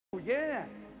Yes.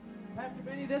 Pastor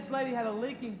Benny, this lady had a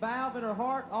leaking valve in her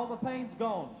heart. All the pain's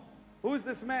gone. Who's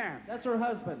this man? That's her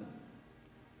husband.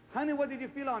 Honey, what did you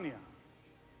feel on you?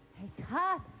 It's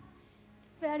hot,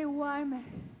 very warm,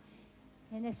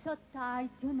 and it's so tight,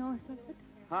 you know.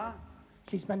 Huh?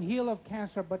 She's been healed of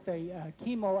cancer, but the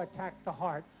chemo attacked the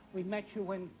heart. We met you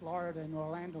in Florida, in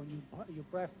Orlando, and you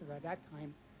breasted at that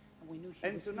time, and we knew she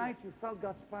was And tonight healed. you felt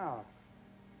God's power.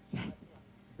 Yes,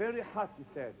 Very hot, you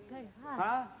said. very hot.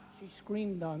 Huh? She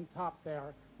screamed on top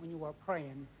there when you were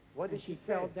praying. What did and she she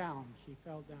say? fell down. She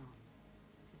fell down.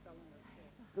 She fell in her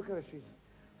chair. Look at her, she's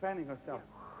fanning herself.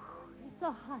 It's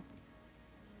so hot.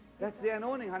 That's the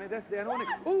anointing, honey, that's the anointing.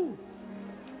 Ooh!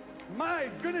 My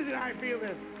goodness, did I feel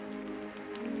this.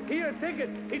 Here, take it.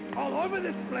 It's all over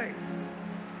this place.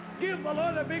 Give the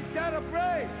Lord a big shout of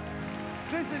praise.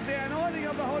 This is the anointing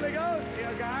of the Holy Ghost,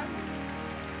 dear God.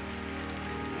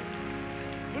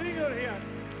 Bring her here.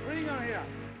 Bring her here.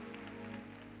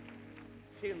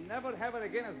 She'll never have it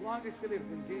again as long as she lives,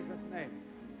 in Jesus' name.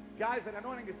 Guys, that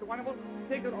anointing is so wonderful.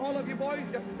 Take it, all of you boys.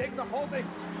 Just take the whole thing.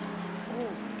 Oh.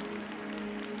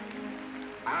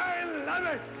 I love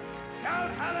it.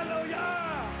 Shout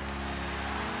hallelujah.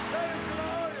 Praise the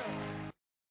Lord.